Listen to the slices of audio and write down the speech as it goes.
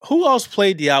who else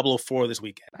played Diablo 4 this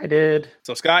weekend? I did.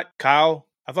 So Scott, Kyle,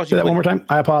 I thought you Say that one more time.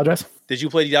 I apologize. Did you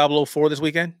play Diablo 4 this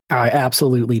weekend? I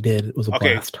absolutely did. It was a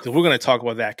blast. So we're going to talk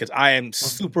about that because I am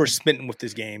super smitten with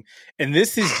this game. And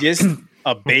this is just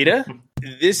a beta.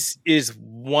 This is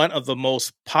one of the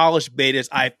most polished betas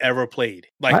I've ever played.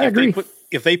 Like, I agree.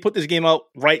 If they put this game out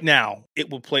right now, it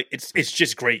will play. It's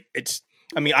just great.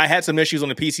 I had some issues on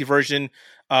the PC version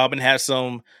and had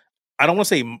some, I don't want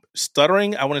to say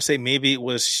stuttering. I want to say maybe it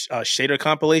was shader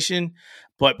compilation,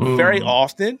 but very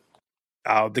often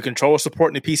the controller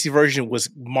support in the PC version was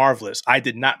marvelous. I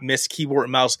did not miss keyboard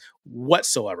and mouse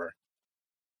whatsoever.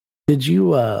 Did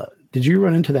you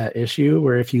run into that issue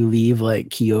where if you leave like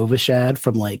Kiovashad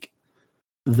from like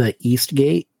the east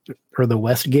gate or the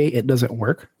west gate, it doesn't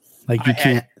work? Like you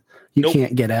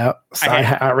can't get out. So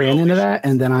I ran into that,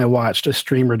 and then I watched a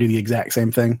streamer do the exact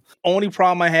same thing. Only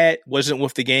problem I had wasn't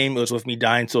with the game; it was with me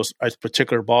dying to a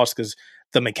particular boss because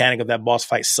the mechanic of that boss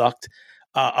fight sucked.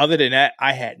 Other than that,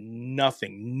 I had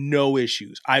no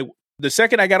issues. The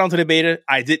second I got onto the beta,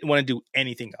 I didn't want to do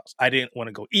anything else. I didn't want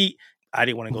to go eat. I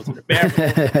didn't want to go to the bathroom.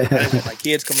 I didn't want my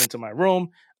kids coming into my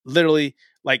room. Literally,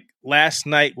 like last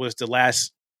night was the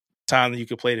last time that you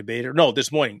could play the beta. No,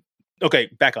 this morning. Okay,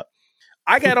 back up.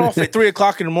 I got off at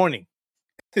 3:00 in the morning.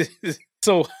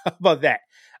 So how about that?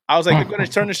 I was like, they're going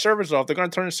to turn the servers off.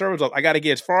 I got to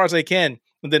get as far as I can.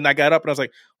 And then I got up and I was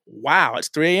like, wow, it's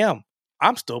 3 a.m.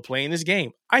 I'm still playing this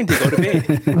game. I need to go to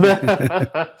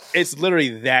bed. It's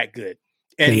literally that good.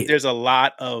 And there's a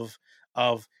lot of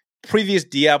previous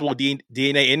Diablo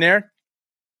DNA in there.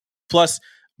 Plus,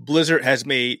 Blizzard has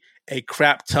made a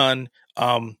crap ton.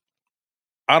 I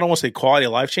don't want to say quality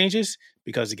of life changes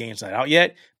because the game's not out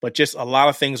yet, but just a lot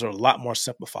of things are a lot more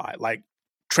simplified. Like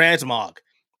transmog.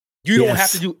 You don't have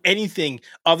to do anything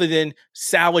other than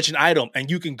salvage an item,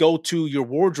 and you can go to your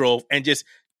wardrobe and just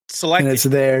select and it's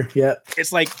there. Yeah.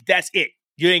 It's like, that's it.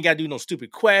 You ain't got to do no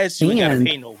stupid quests. You ain't got to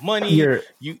pay no money. Your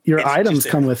items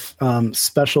come with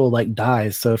special like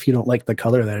dyes. So if you don't like the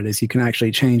color that it is, you can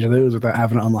actually change those without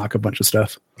having to unlock a bunch of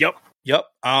stuff. Yep.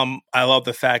 I love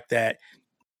the fact that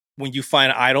when you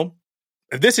find an item,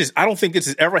 I don't think this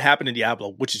has ever happened in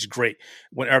Diablo, which is great.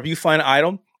 Whenever you find an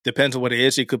item, depends on what it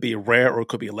is. It could be a rare or it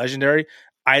could be a legendary.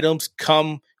 Items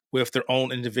come with their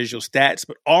own individual stats,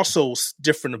 but also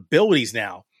different abilities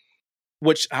now,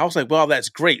 which I was like, well, that's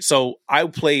great. So I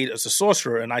played as a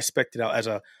sorcerer and I spec'd it out as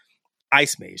a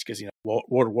ice mage because, World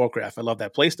of Warcraft, I love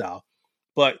that playstyle.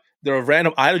 But there are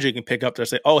random items you can pick up that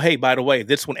say, oh, hey, by the way,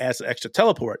 this one adds an extra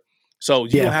teleport. So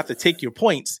you don't have to take your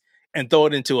points and throw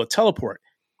it into a teleport.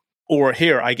 Or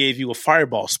here, I gave you a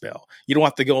fireball spell. You don't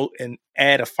have to go and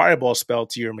add a fireball spell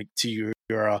to your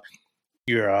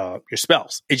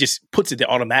spells. It just puts it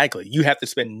there automatically. You have to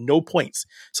spend no points.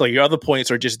 So your other points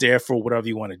are just there for whatever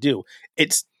you want to do.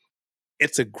 It's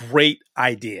a great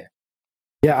idea.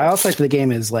 Yeah, I also like the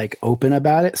game is like open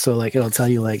about it. So like it'll tell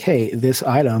you like, hey, this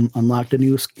item unlocked a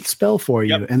new spell for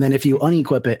you. Yep. And then if you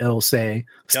unequip it, it'll say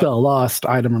spell lost,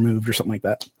 item removed, or something like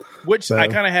that. Which I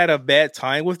kind of had a bad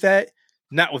time with that.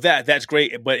 Not with that. That's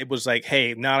great. But it was like,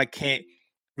 hey, now I can't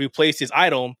replace this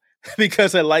item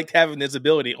because I liked having this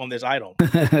ability on this item.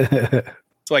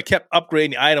 So I kept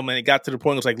upgrading the item and it got to the point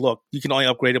where it was like, look, you can only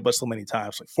upgrade it but so many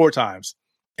times, like 4 times.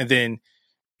 And then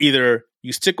either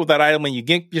you stick with that item and you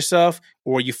gimp yourself,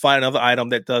 or you find another item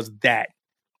that does that,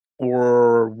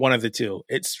 or one of the two.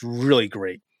 It's really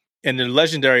great. And the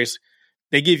legendaries,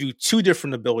 they give you 2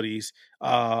 different abilities.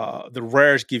 The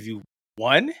rares give you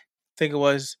 1, I think it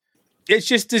was. It's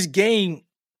just this game.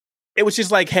 It was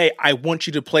just like, hey, I want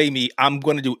you to play me. I'm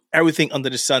going to do everything under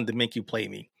the sun to make you play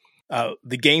me.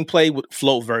 The gameplay would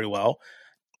flow very well.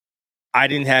 I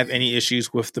didn't have any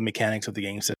issues with the mechanics of the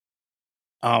game.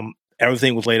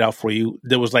 Everything was laid out for you.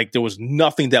 There was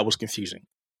nothing that was confusing.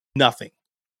 Nothing.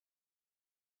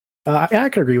 I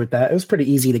could agree with that. It was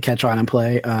pretty easy to catch on and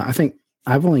play. I think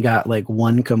I've only got like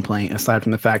one complaint aside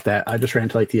from the fact that I just ran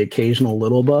into like the occasional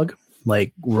little bug,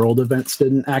 like world events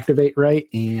didn't activate right,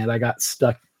 and I got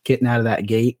stuck getting out of that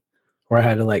gate where I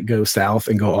had to like go south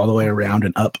and go all the way around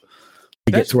and up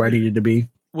to get to where I needed to be.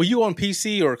 Were you on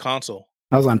PC or console?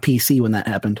 I was on PC when that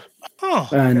happened. Oh,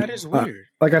 that is weird.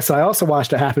 Like I said, I also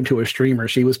watched it happen to a streamer.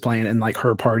 She was playing and like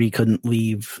her party couldn't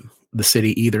leave the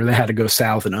city either. They had to go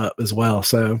south and up as well.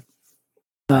 So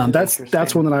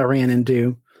that's one that I ran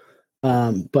into.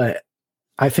 But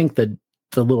I think the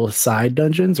little side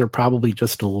dungeons are probably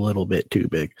just a little bit too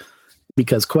big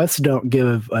because quests don't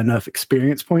give enough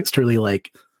experience points to really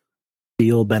like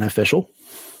feel beneficial.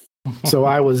 So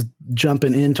I was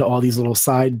jumping into all these little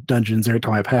side dungeons every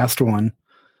time I passed one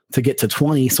to get to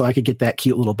 20 so I could get that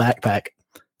cute little backpack.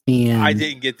 And I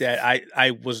didn't get that. I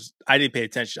didn't pay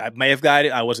attention. I may have got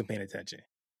it. I wasn't paying attention.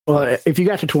 Well, if you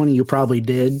got to 20, you probably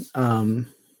did.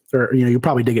 Or you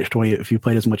probably did get to 20 if you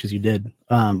played as much as you did.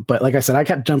 But like I said, I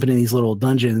kept jumping in these little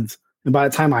dungeons, and by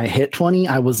the time I hit 20,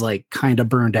 I was like kind of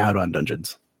burned out on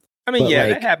dungeons. I mean,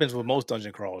 that happens with most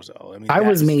dungeon crawlers, though. I mean, I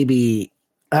was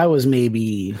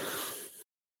maybe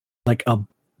like a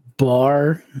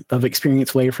bar of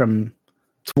experience away from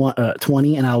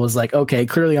 20, and I was like, okay,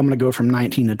 clearly I'm going to go from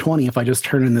 19 to 20 if I just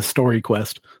turn in this story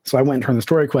quest. So I went and turned the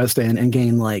story quest in and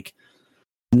gained like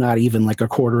not even like a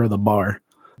quarter of the bar.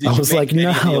 I was like,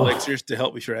 no. The elixirs to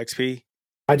help with your XP?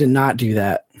 I did not do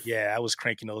that. Yeah, I was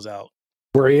cranking those out.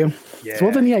 Were you? Yeah. So,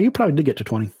 well, then, you probably did get to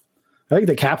 20. I think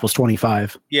the cap was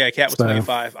 25. Yeah, cap was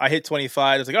 25. I hit 25.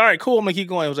 I was like, all right, cool. I'm gonna keep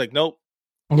going. I was like, nope.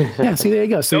 Yeah, see, there you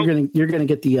go. So you're gonna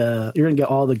get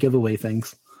all the giveaway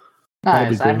things.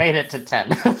 Nice. Cool. I made it to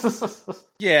 10.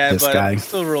 Yeah, but I'm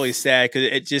still really sad because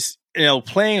it just,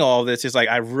 playing all this is like,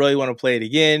 I really want to play it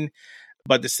again.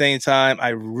 But at the same time, I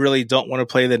really don't want to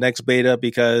play the next beta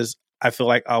because I feel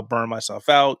like I'll burn myself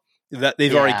out. That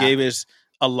they've already gave us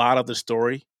a lot of the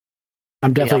story.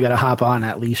 I'm definitely gonna hop on,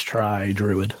 at least try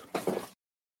Druid.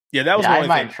 Yeah, that was one I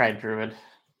might try Druid.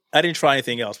 I didn't try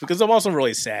anything else because I'm also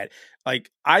really sad.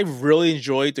 Like, I really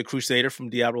enjoyed the Crusader from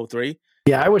Diablo 3.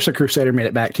 Yeah, I wish the Crusader made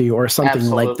it back to you or something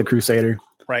like the Crusader.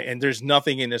 Right, and there's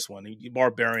nothing in this one.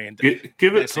 Barbarian.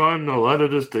 Give it time to let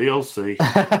it as DLC.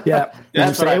 Yeah,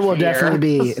 it will definitely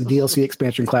be a DLC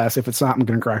expansion class. If it's not, I'm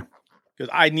going to cry. Because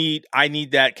I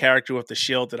need that character with the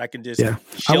shield that I can just. Yeah,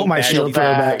 I want my shield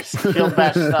throwback. Shield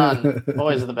bash stun.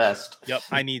 Always the best. Yep,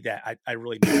 I need that. I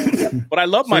really need that. But I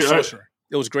love my sorcerer.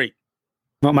 It was great.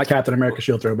 I want my Captain America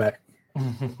shield throwback.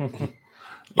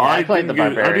 I didn't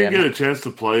get a chance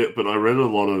to play it, but I read a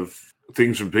lot of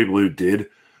things from people who did.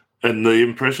 And the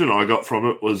impression I got from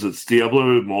it was it's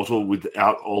Diablo Immortal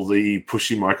without all the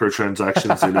pushy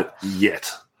microtransactions in it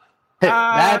yet.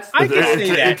 I can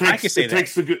say that.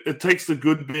 It takes the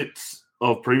good bits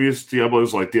of previous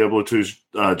Diablos, like Diablo 2's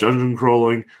dungeon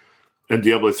crawling and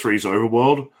Diablo 3's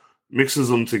overworld, mixes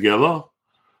them together,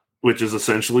 which is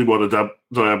essentially what a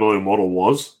Diablo Immortal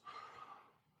was.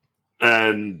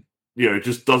 And, it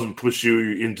just doesn't push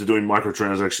you into doing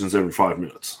microtransactions every 5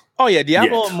 minutes. Oh yeah,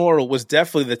 Diablo Immortal was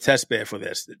definitely the test bed for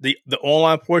this. The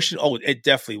online portion, it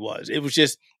definitely was. It was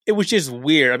just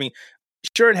weird. I mean,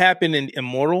 sure it happened in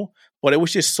Immortal, but it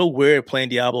was just so weird playing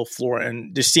Diablo 4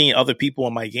 and just seeing other people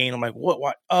in my game. I'm like,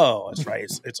 what? Oh, that's right.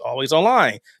 It's always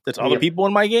online. There's other people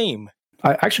in my game.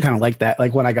 I actually kind of like that.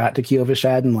 Like when I got to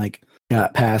Kiovishad and like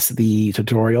got past the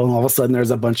tutorial, and all of a sudden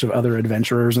there's a bunch of other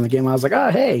adventurers in the game. I was like,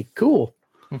 hey, cool.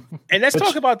 And let's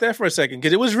talk about that for a second,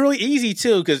 because it was really easy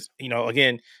too. Because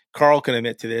again, Carl can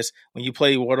admit to this. When you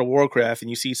play World of Warcraft and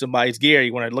you see somebody's gear,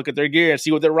 you want to look at their gear and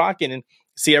see what they're rocking and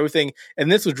see everything.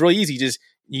 And this was really easy. Just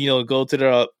go to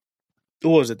the what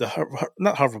was it?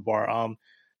 Not hover bar.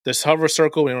 This hover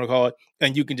circle, whatever you want to call it,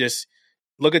 and you can just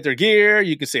look at their gear.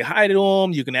 You can say hi to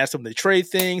them. You can ask them to trade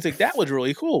things. Like that was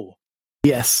really cool.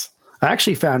 Yes, I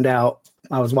actually found out.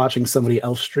 I was watching somebody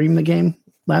else stream the game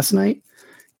last night.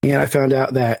 And I found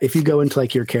out that if you go into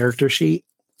like your character sheet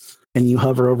and you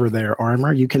hover over their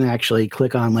armor, you can actually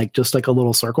click on just a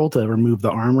little circle to remove the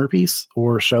armor piece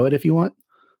or show it if you want.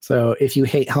 So if you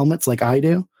hate helmets like I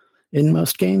do in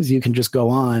most games, you can just go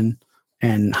on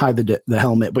and hide the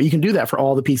helmet. But you can do that for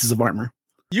all the pieces of armor.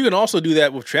 You can also do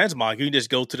that with transmog. You can just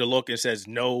go to the look and it says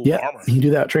no armor. You can do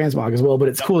that with transmog as well. But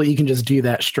it's cool that you can just do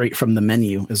that straight from the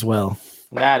menu as well.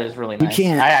 That is really nice.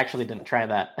 I actually didn't try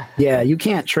that. Yeah, you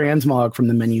can't transmog from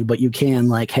the menu, but you can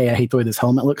hey, I hate the way this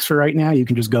helmet looks for right now. You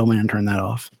can just go in and turn that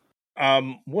off.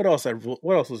 What else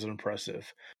was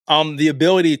impressive? The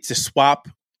ability to swap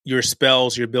your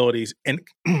spells, your abilities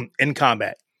in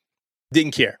combat.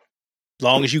 Didn't care. As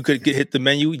long as you could hit the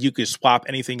menu, you could swap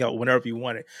anything out whenever you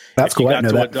wanted. That's cool. If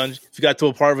you got to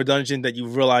a part of a dungeon that you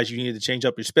realized you needed to change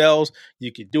up your spells,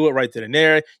 you could do it right then and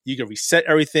there. You could reset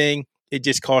everything. It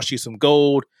just cost you some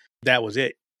gold. That was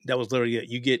it. That was literally it.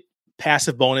 You get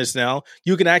passive bonus now.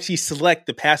 You can actually select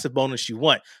the passive bonus you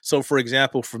want. So, for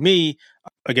example, for me,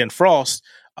 again, Frost,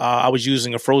 I was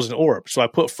using a Frozen Orb. So I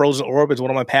put Frozen Orb as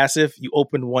one of my passive. You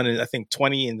opened one at, I think,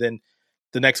 20, and then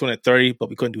the next one at 30, but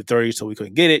we couldn't do 30, so we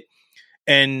couldn't get it.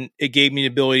 And it gave me the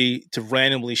ability to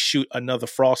randomly shoot another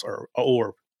Frost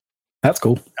Orb. That's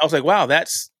cool. I was like, wow,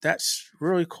 that's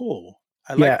really cool.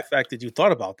 I like the fact that you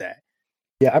thought about that.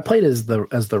 Yeah, I played as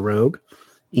the rogue,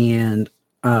 and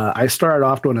I started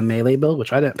off doing a melee build,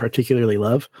 which I didn't particularly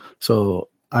love. So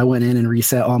I went in and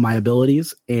reset all my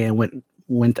abilities and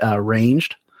went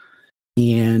ranged.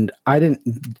 And I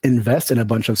didn't invest in a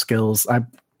bunch of skills. I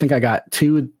think I got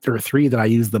 2 or 3 that I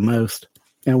use the most,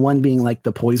 and one being like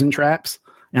the poison traps.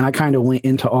 And I kind of went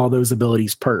into all those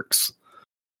abilities perks.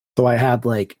 So I had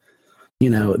like,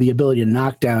 the ability to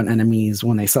knock down enemies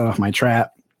when they set off my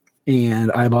trap.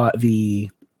 And I bought the,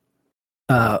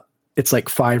 it's like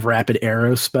 5 rapid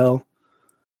arrow spell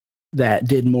that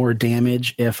did more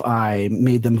damage if I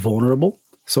made them vulnerable.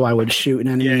 So I would shoot an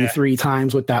enemy 3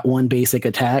 times with that one basic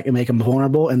attack and make them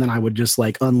vulnerable. And then I would just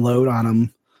like unload on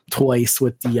them twice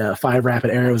with the 5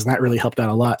 rapid arrows. And that really helped out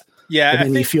a lot. Yeah. And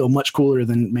then you feel much cooler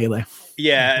than melee.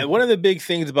 Yeah. One of the big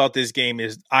things about this game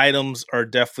is items are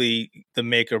definitely the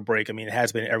make or break. I mean, it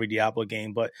has been in every Diablo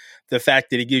game, but the fact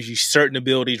that it gives you certain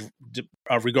abilities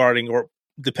regarding or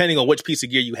depending on which piece of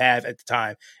gear you have at the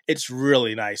time, it's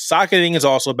really nice. Socketing is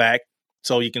also back.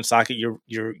 So you can socket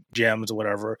your gems or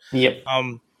whatever. Yep.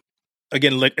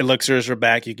 Again, elixirs are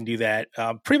back. You can do that.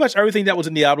 Pretty much everything that was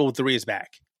in Diablo 3 is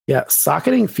back. Yeah,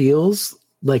 socketing feels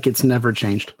like it's never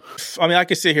changed. I mean, I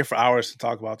could sit here for hours to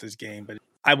talk about this game, but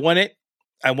I want it.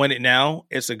 I want it now.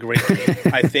 It's a great game.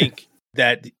 I think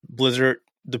that Blizzard,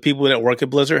 the people that work at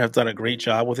Blizzard have done a great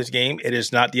job with this game. It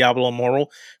is not Diablo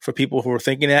Immortal. For people who are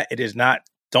thinking that, it is not.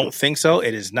 Don't think so.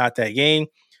 It is not that game.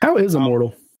 How is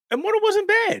Immortal? Immortal wasn't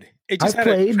bad. It just I've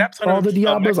played all the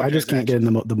Diablos. I just can't get in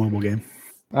the mobile game.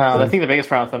 I think the biggest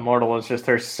problem with Immortal was just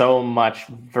there's so much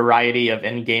variety of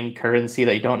in-game currency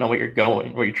that you don't know where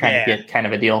you're trying to get kind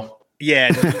of a deal.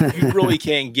 Yeah, you really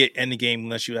can't get in the game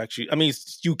unless you actually. I mean,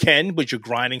 you can, but you're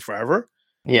grinding forever.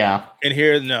 Yeah. And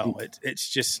here, no, it's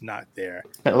just not there.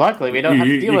 But luckily, we don't have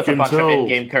to deal with a bunch of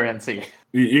in-game currency.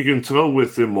 You can tell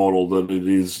with Immortal that it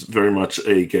is very much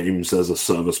a games as a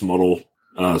service model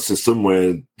system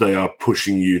where they are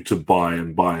pushing you to buy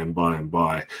and buy and buy and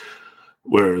buy.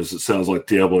 Whereas it sounds like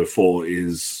Diablo 4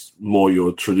 is more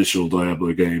your traditional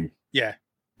Diablo game. Yeah.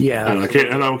 Yeah.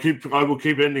 And I will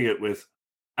keep ending it with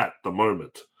at the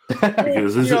moment.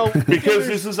 Because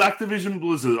this is Activision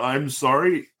Blizzard. I'm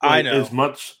sorry. I know. As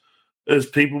much as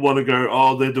people want to go,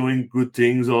 oh, they're doing good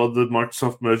things, or the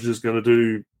Microsoft merger is going to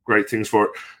do great things for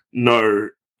it. No,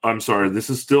 I'm sorry. This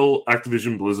is still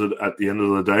Activision Blizzard at the end of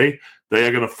the day. They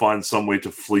are going to find some way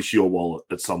to fleece your wallet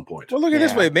at some point. Well, look at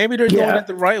this way. Maybe they're doing it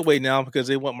the right way now because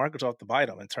they want Microsoft to buy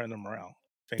them and turn them around.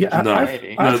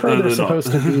 I've heard they're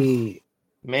supposed to be.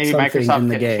 Maybe Microsoft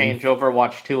can change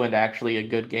Overwatch 2 into actually a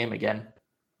good game again.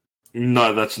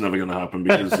 No, that's never going to happen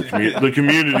because the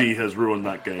community has ruined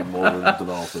that game more than the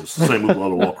developers. Same with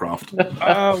World of Warcraft.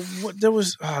 There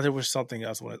was something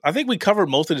else. I think we covered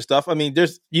most of the stuff. I mean,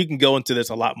 you can go into this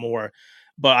a lot more,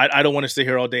 but I don't want to sit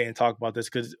here all day and talk about this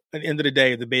because at the end of the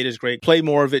day, the beta is great. Play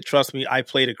more of it. Trust me, I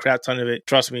played a crap ton of it.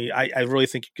 Trust me, I really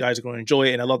think you guys are going to enjoy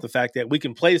it, and I love the fact that we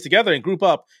can play this together and group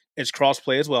up. It's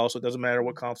cross-play as well, so it doesn't matter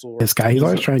what console. This guy, he's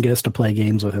always trying to get us to play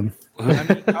games with him.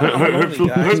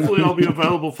 Hopefully, I'll be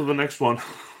available for the next one.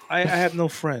 I have no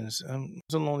friends. I'm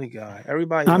a lonely guy.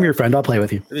 Everybody. I'm your friend. I'll play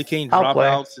with you. They became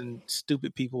dropouts and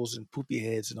stupid peoples and poopy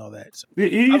heads and all that. So.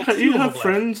 You have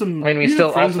friends, and we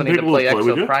still also need to play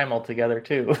Exo Primal together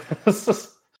too.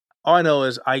 All I know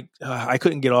is I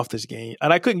couldn't get off this game,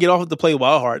 and I couldn't get off to play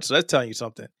Wild Heart. So that's telling you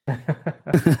something. Wild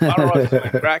Heart was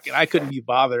like crack, and I couldn't be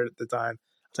bothered at the time.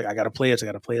 It's like I gotta play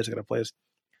this.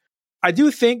 I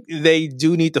do think they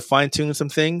do need to fine tune some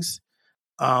things.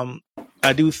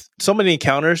 I do so many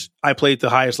encounters. I played the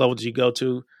highest level that you go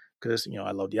to because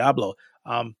I love Diablo.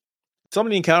 So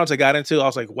many encounters I got into, I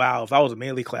was like, wow, if I was a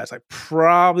melee class, I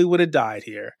probably would have died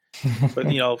here. But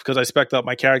because I spec'd up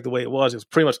my character the way it was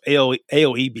pretty much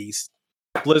AOE beast.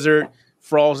 Blizzard,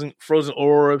 frozen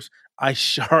orbs, ice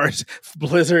shards,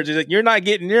 Blizzard. Like, you're not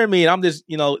getting near me, and I'm just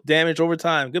damage over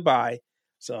time. Goodbye.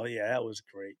 So yeah, that was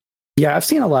great. Yeah, I've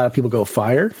seen a lot of people go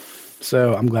fire,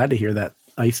 so I'm glad to hear that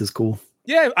ice is cool.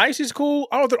 Yeah, ice is cool.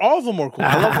 All of them are cool.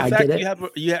 I love the fact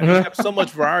that you have so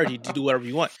much variety to do whatever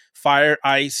you want. Fire,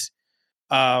 ice,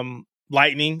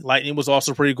 lightning. Lightning was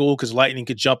also pretty cool because lightning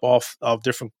could jump off of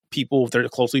different people if they're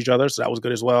close to each other, so that was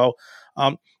good as well.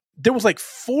 There was like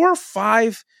 4 or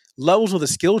 5 levels of the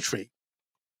skill tree.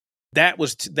 That's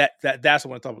what I'm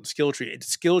talking about. The skill tree. The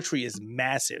skill tree is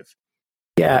massive.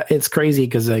 Yeah, it's crazy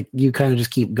because like you kind of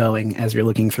just keep going as you're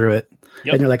looking through it,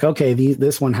 and you're like, okay,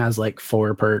 this one has like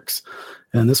 4 perks,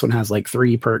 and this one has like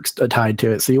 3 perks tied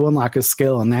to it. So you unlock a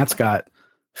skill, and that's got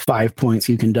 5 points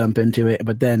you can dump into it.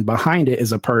 But then behind it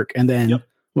is a perk, and then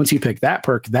once you pick that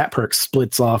perk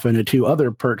splits off into 2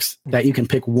 other perks that you can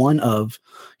pick one of.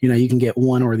 You can get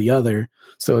one or the other.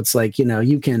 So it's like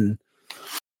you can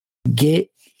get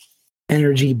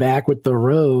energy back with the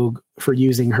rogue for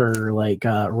using her like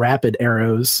rapid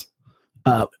arrows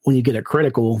when you get a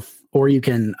critical, or you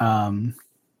can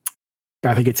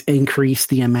I think it's increased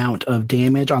the amount of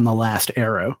damage on the last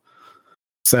arrow.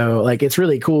 So like it's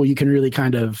really cool. You can really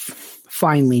kind of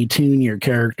finely tune your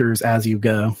characters as you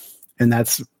go. And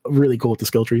that's really cool with the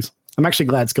skill trees. I'm actually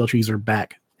glad skill trees are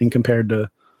back in comparison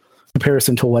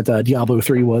to what Diablo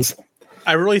 3 was.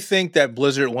 I really think that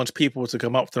Blizzard wants people to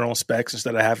come up with their own specs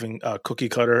instead of having cookie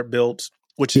cutter builds,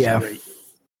 which is great.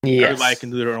 Yes. Everybody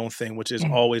can do their own thing, which is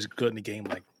always good in a game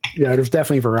like. Yeah, there's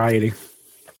definitely variety.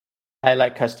 I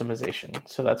like customization,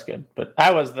 so that's good. But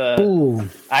I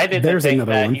did the thing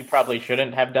that you probably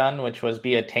shouldn't have done, which was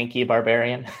be a tanky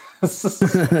barbarian.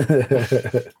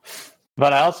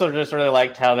 But I also just really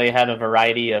liked how they had a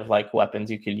variety of like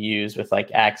weapons you could use with like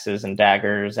axes and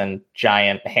daggers and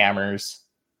giant hammers,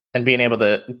 and being able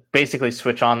to basically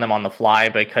switch on them on the fly,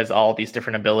 because all these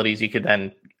different abilities you could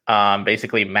then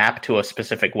basically map to a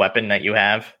specific weapon that you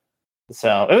have.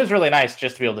 So it was really nice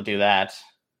just to be able to do that.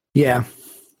 Yeah.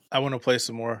 I want to play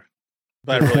some more,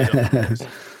 but I really don't.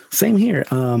 Same here.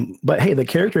 But hey, the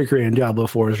character creator in Diablo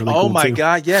 4 is really cool. Oh my too.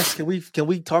 God, yes. Can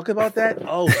we talk about that?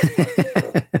 Oh,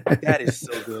 that is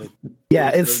so good.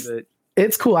 Yeah,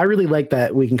 it's cool. I really like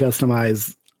that we can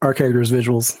customize our characters'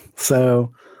 visuals.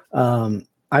 So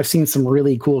I've seen some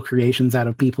really cool creations out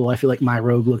of people. I feel like my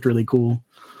rogue looked really cool.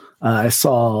 I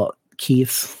saw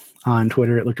Keith's on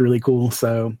Twitter. It looked really cool.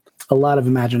 So a lot of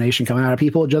imagination coming out of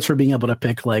people just for being able to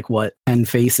pick 10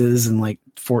 faces and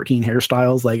 14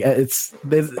 hairstyles.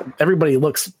 Everybody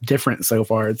looks different so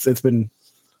far. It's been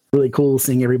really cool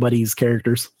seeing everybody's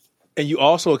characters. And you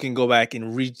also can go back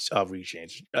and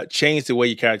change the way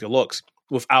your character looks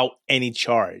without any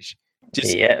charge.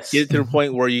 Just get to the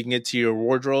point where you can get to your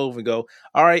wardrobe and go,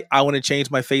 all right, I want to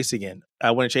change my face again.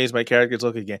 I want to change my character's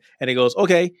look again. And it goes,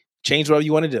 okay, change whatever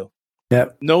you want to do.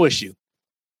 Yep. No issue.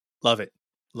 Love it.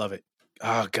 Love it.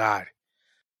 Oh, God.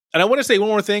 And I want to say one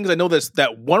more thing, because I know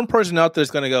that one person out there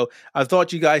is going to go, I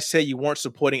thought you guys said you weren't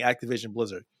supporting Activision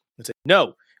Blizzard. And say,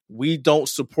 no, we don't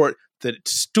support the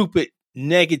stupid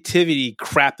negativity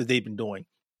crap that they've been doing.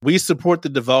 We support the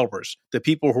developers, the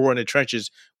people who are in the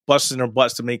trenches busting their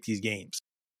butts to make these games.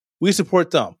 We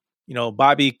support them.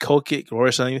 Bobby Kotick or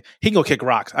something, he can go kick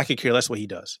rocks. I can care less what he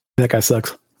does. That guy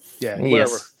sucks. Yeah,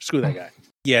 whatever. Screw that guy.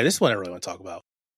 Yeah, this is what I really want to talk about.